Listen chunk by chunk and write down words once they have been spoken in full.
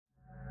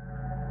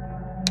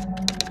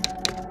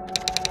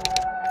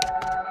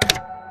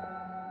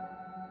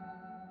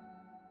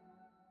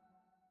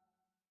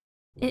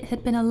It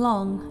had been a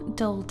long,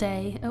 dull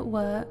day at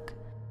work.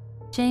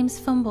 James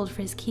fumbled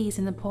for his keys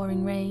in the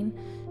pouring rain,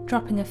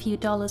 dropping a few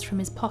dollars from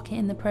his pocket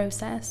in the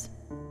process.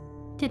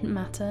 Didn't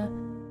matter,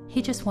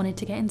 he just wanted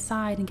to get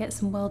inside and get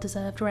some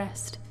well-deserved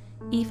rest,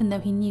 even though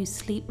he knew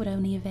sleep would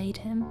only evade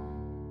him.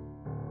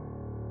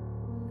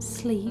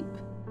 Sleep.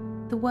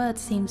 The word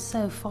seemed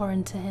so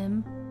foreign to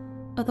him,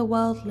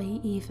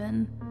 otherworldly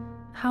even.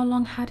 How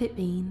long had it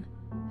been?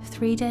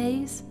 3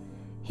 days?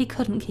 He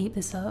couldn't keep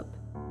this up.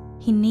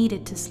 He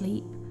needed to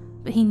sleep,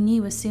 but he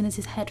knew as soon as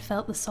his head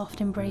felt the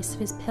soft embrace of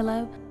his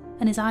pillow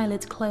and his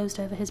eyelids closed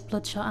over his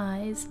bloodshot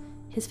eyes,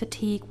 his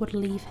fatigue would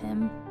leave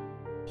him.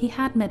 He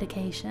had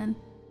medication,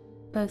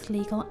 both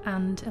legal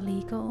and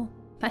illegal,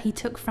 that he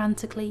took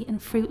frantically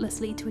and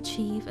fruitlessly to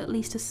achieve at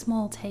least a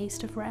small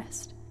taste of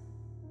rest.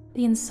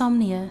 The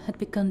insomnia had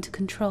begun to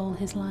control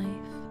his life.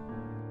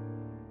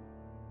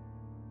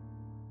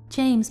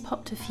 James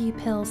popped a few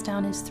pills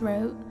down his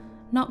throat,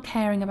 not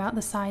caring about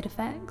the side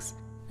effects,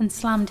 and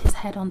slammed his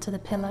head onto the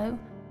pillow.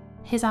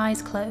 His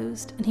eyes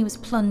closed, and he was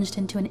plunged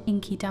into an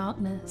inky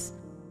darkness.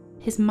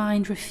 His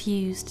mind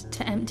refused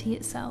to empty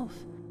itself.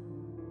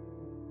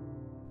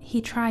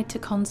 He tried to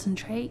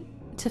concentrate,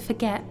 to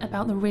forget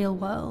about the real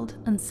world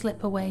and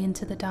slip away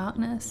into the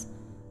darkness,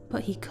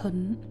 but he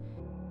couldn't.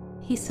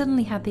 He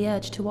suddenly had the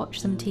urge to watch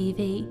some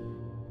TV,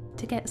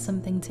 to get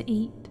something to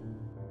eat.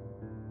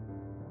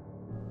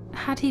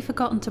 Had he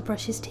forgotten to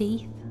brush his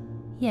teeth?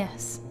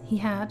 Yes, he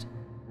had.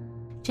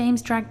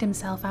 James dragged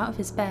himself out of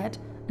his bed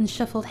and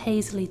shuffled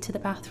hazily to the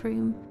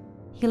bathroom.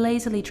 He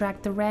lazily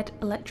dragged the red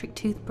electric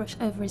toothbrush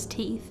over his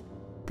teeth,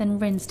 then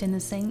rinsed in the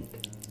sink.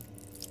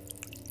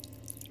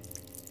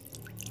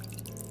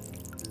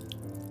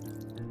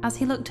 As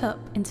he looked up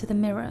into the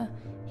mirror,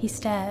 he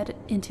stared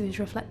into his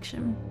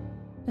reflection.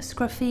 A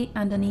scruffy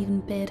and uneven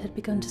beard had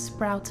begun to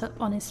sprout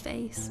up on his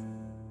face.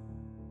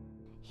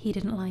 He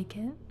didn't like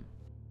it.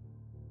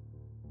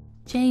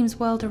 James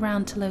whirled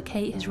around to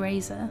locate his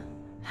razor.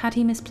 Had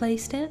he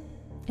misplaced it?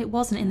 It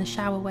wasn't in the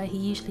shower where he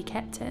usually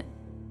kept it.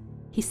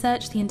 He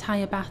searched the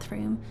entire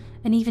bathroom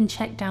and even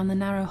checked down the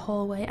narrow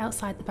hallway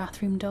outside the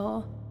bathroom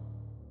door.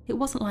 It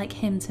wasn't like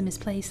him to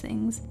misplace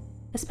things,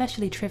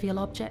 especially trivial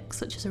objects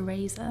such as a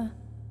razor.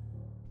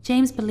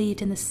 James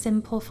believed in the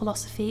simple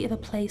philosophy of a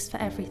place for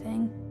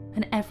everything,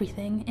 and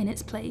everything in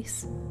its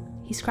place.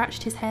 He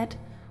scratched his head,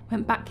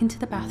 went back into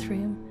the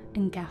bathroom,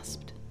 and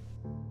gasped.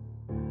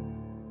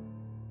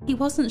 He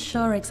wasn't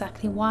sure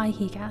exactly why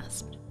he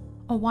gasped,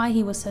 or why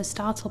he was so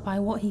startled by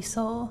what he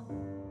saw.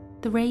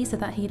 The razor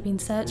that he had been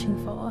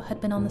searching for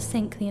had been on the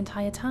sink the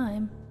entire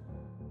time.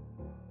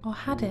 Or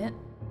had it?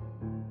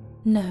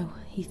 No,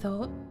 he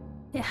thought.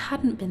 It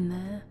hadn't been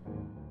there.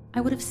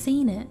 I would have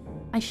seen it.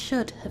 I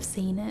should have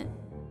seen it.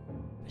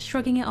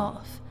 Shrugging it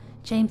off,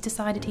 James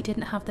decided he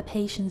didn't have the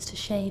patience to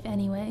shave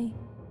anyway.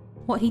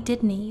 What he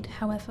did need,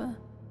 however,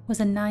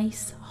 was a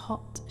nice,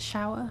 hot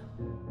shower.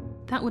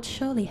 That would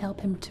surely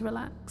help him to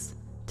relax,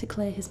 to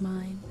clear his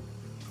mind.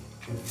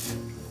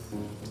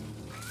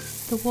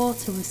 The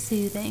water was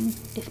soothing,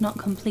 if not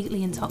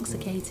completely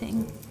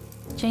intoxicating.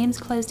 James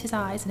closed his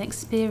eyes and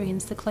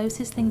experienced the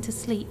closest thing to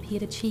sleep he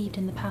had achieved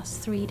in the past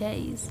 3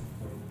 days.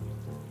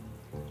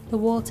 The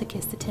water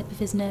kissed the tip of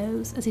his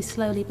nose as he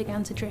slowly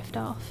began to drift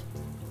off.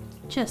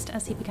 Just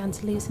as he began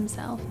to lose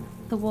himself,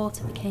 the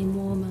water became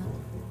warmer.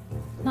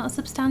 Not a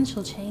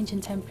substantial change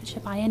in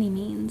temperature by any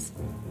means,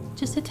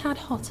 just a tad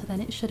hotter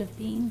than it should have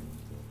been.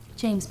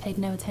 James paid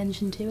no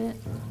attention to it.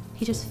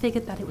 He just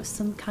figured that it was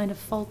some kind of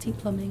faulty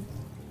plumbing.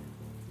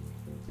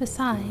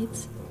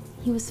 Besides,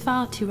 he was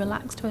far too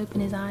relaxed to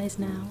open his eyes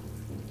now.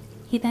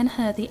 He then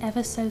heard the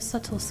ever so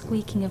subtle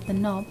squeaking of the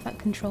knob that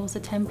controls the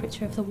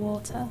temperature of the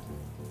water,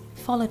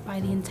 followed by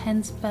the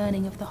intense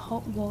burning of the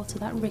hot water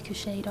that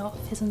ricocheted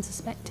off his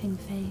unsuspecting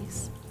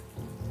face.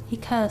 He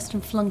cursed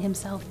and flung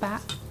himself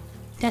back,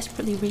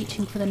 desperately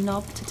reaching for the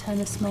knob to turn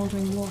the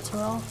smouldering water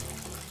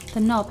off. The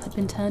knob had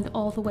been turned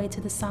all the way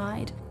to the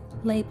side,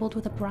 labelled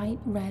with a bright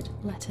red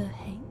letter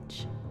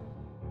H.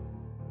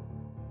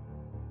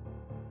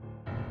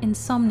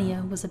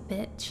 Insomnia was a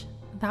bitch,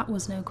 that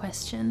was no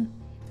question.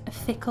 A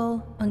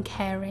fickle,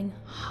 uncaring,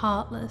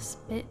 heartless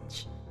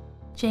bitch.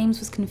 James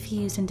was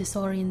confused and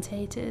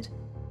disorientated,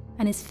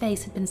 and his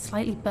face had been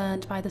slightly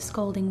burnt by the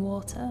scalding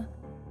water.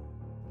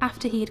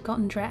 After he had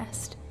gotten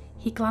dressed,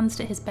 he glanced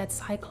at his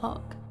bedside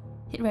clock.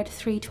 It read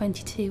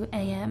 3:22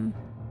 a.m.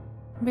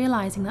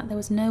 Realising that there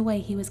was no way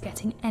he was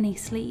getting any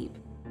sleep,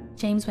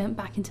 James went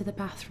back into the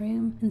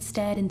bathroom and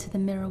stared into the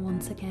mirror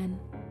once again.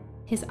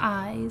 His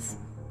eyes,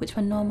 which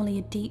were normally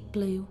a deep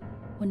blue,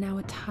 were now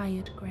a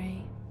tired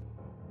grey.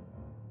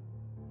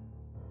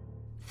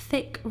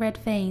 Thick red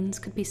veins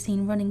could be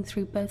seen running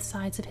through both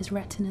sides of his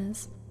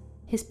retinas.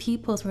 His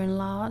pupils were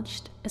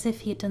enlarged, as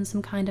if he had done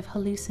some kind of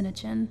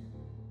hallucinogen.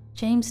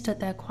 James stood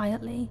there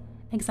quietly,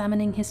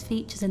 examining his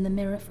features in the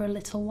mirror for a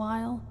little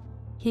while.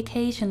 He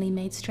occasionally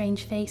made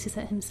strange faces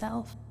at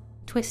himself,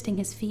 twisting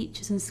his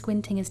features and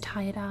squinting his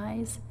tired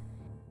eyes.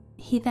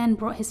 He then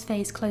brought his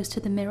face close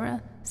to the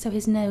mirror so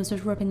his nose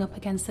was rubbing up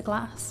against the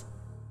glass.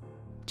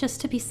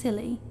 Just to be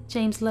silly,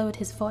 James lowered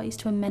his voice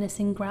to a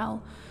menacing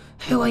growl.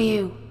 "Who are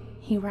you?"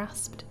 he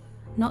rasped,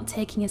 not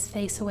taking his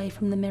face away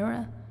from the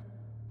mirror.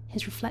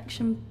 His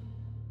reflection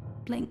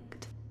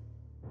blinked.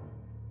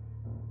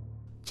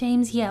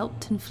 James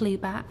yelped and flew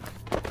back.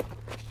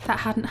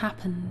 That hadn't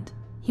happened.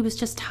 He was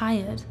just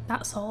tired,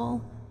 that's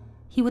all.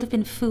 He would have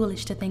been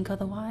foolish to think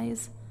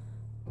otherwise.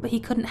 But he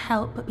couldn't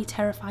help but be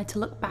terrified to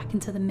look back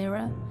into the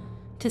mirror,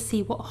 to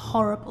see what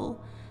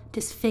horrible,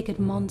 disfigured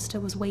monster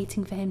was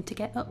waiting for him to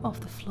get up off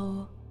the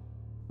floor.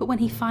 But when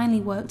he finally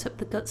worked up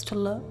the guts to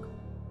look,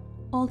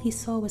 all he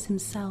saw was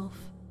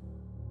himself.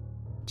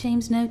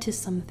 James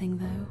noticed something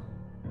though.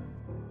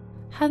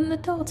 Hadn't the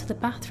door to the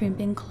bathroom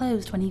been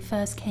closed when he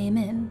first came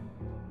in?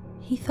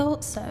 He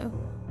thought so,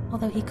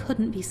 although he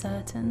couldn't be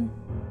certain.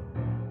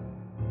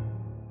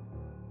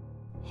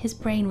 His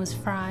brain was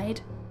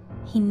fried.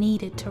 He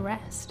needed to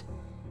rest.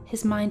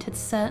 His mind had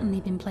certainly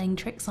been playing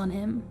tricks on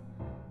him.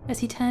 As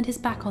he turned his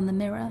back on the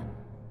mirror,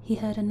 he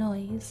heard a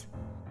noise.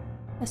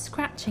 A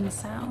scratching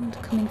sound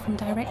coming from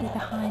directly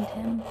behind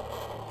him.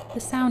 The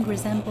sound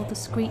resembled the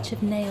screech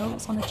of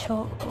nails on a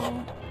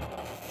chalkboard.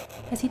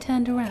 As he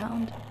turned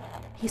around,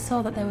 he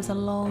saw that there was a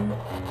long,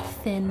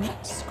 thin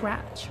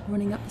scratch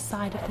running up the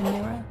side of the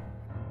mirror.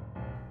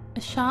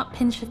 A sharp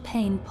pinch of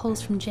pain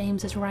pulsed from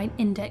James's right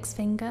index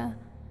finger.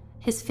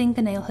 His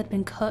fingernail had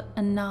been cut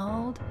and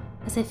gnarled,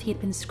 as if he had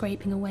been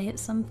scraping away at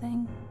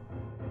something.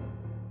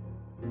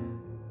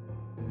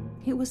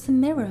 It was the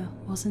mirror,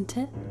 wasn't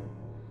it?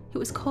 It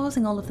was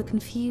causing all of the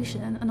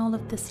confusion and all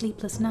of the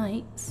sleepless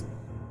nights.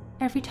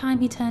 Every time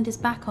he turned his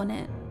back on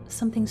it,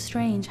 something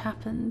strange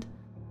happened.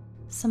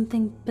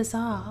 Something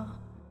bizarre.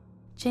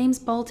 James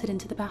bolted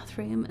into the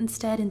bathroom and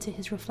stared into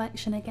his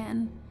reflection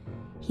again.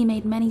 He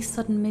made many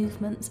sudden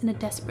movements in a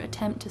desperate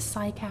attempt to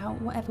psych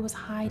out whatever was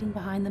hiding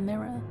behind the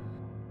mirror.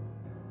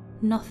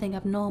 Nothing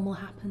abnormal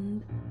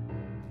happened.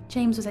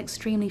 James was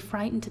extremely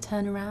frightened to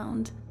turn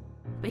around,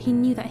 but he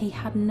knew that he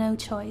had no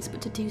choice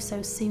but to do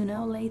so sooner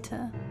or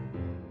later.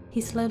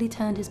 He slowly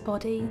turned his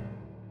body,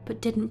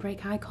 but didn't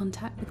break eye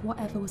contact with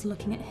whatever was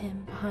looking at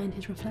him behind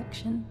his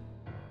reflection,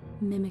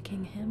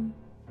 mimicking him.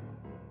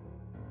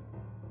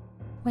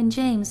 When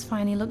James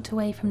finally looked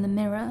away from the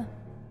mirror,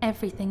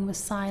 everything was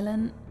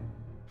silent.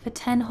 For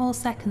 10 whole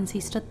seconds he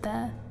stood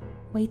there,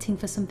 waiting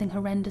for something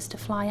horrendous to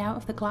fly out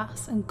of the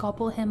glass and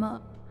gobble him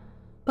up.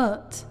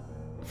 But,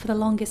 for the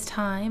longest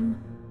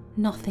time,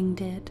 nothing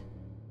did.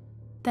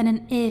 Then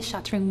an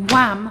ear-shattering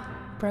wham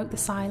broke the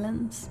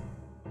silence.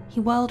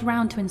 He whirled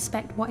round to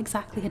inspect what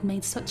exactly had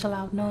made such a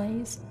loud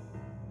noise.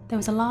 There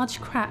was a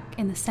large crack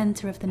in the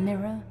centre of the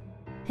mirror.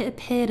 It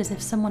appeared as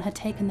if someone had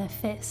taken their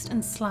fist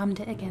and slammed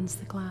it against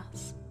the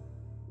glass.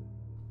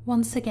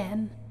 Once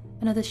again,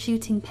 another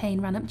shooting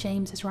pain ran up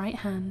James's right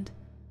hand,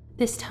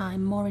 this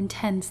time more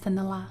intense than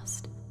the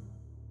last.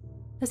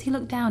 As he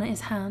looked down at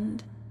his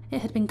hand,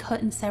 it had been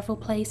cut in several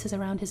places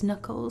around his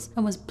knuckles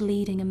and was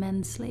bleeding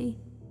immensely.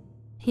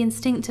 He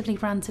instinctively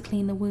ran to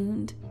clean the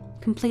wound,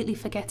 completely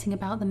forgetting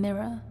about the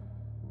mirror.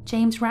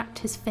 James wrapped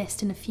his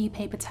fist in a few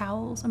paper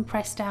towels and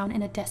pressed down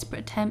in a desperate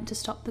attempt to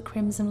stop the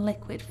crimson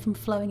liquid from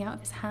flowing out of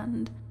his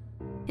hand.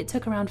 It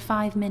took around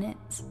 5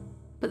 minutes,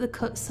 but the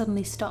cut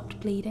suddenly stopped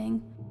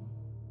bleeding.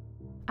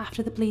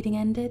 After the bleeding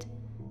ended,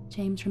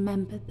 James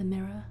remembered the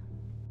mirror.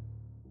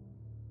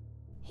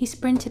 He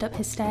sprinted up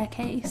his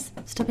staircase,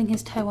 stubbing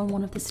his toe on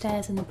one of the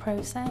stairs in the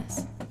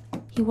process.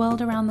 He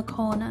whirled around the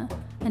corner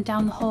and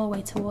down the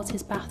hallway towards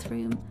his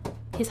bathroom,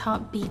 his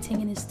heart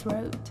beating in his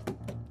throat.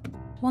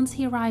 Once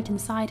he arrived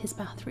inside his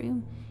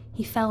bathroom,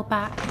 he fell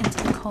back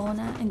into the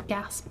corner and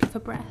gasped for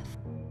breath.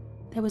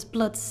 There was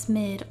blood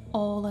smeared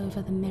all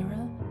over the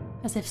mirror,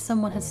 as if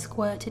someone had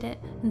squirted it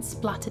and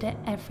splattered it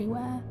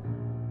everywhere.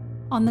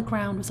 On the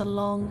ground was a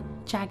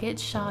long, jagged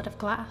shard of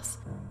glass,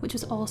 which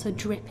was also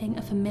dripping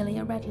a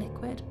familiar red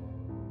liquid.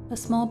 A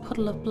small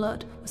puddle of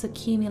blood was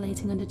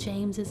accumulating under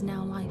James's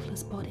now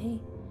lifeless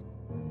body.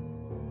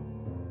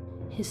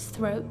 His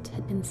throat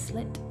had been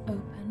slit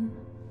open.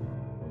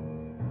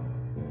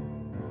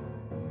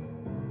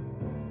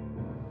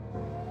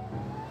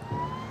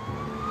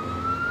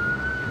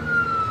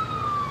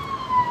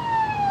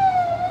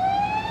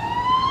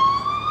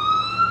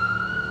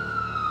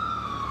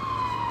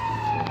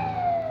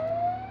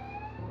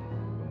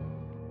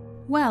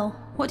 Well,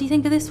 what do you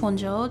think of this one,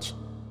 George?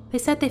 They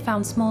said they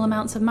found small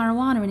amounts of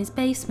marijuana in his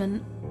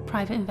basement,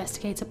 Private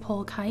Investigator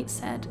Paul Kite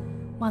said,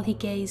 while he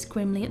gazed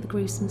grimly at the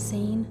gruesome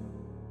scene.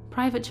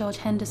 Private George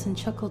Henderson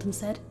chuckled and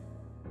said,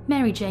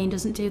 "Mary Jane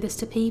doesn't do this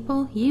to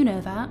people, you know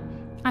that.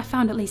 I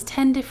found at least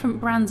 10 different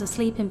brands of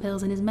sleeping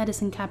pills in his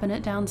medicine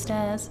cabinet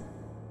downstairs.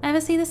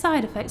 Ever see the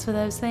side effects for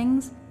those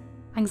things?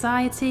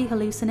 Anxiety,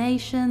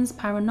 hallucinations,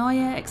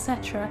 paranoia,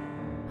 etc.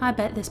 I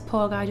bet this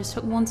poor guy just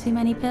took one too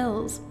many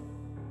pills."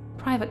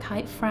 Private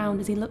Kite frowned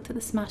as he looked at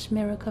the smashed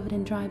mirror covered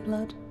in dry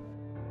blood.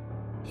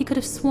 He could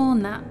have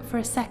sworn that, for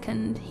a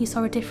second, he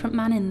saw a different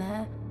man in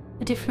there,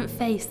 a different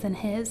face than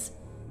his.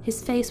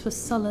 His face was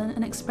sullen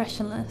and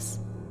expressionless,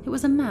 It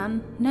was a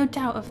man, no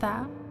doubt of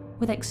that,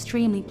 with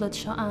extremely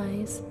bloodshot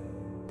eyes.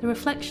 The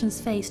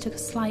reflection's face took a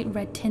slight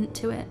red tint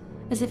to it,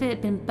 as if it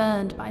had been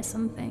burned by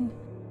something.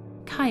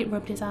 Kite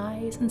rubbed his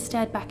eyes and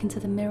stared back into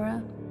the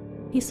mirror.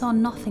 He saw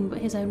nothing but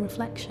his own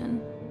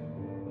reflection.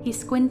 He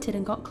squinted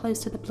and got close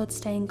to the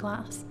blood-stained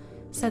glass,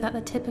 so that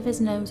the tip of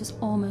his nose was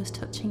almost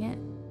touching it.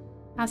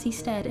 As he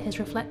stared at his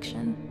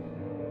reflection,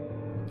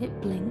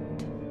 it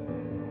blinked.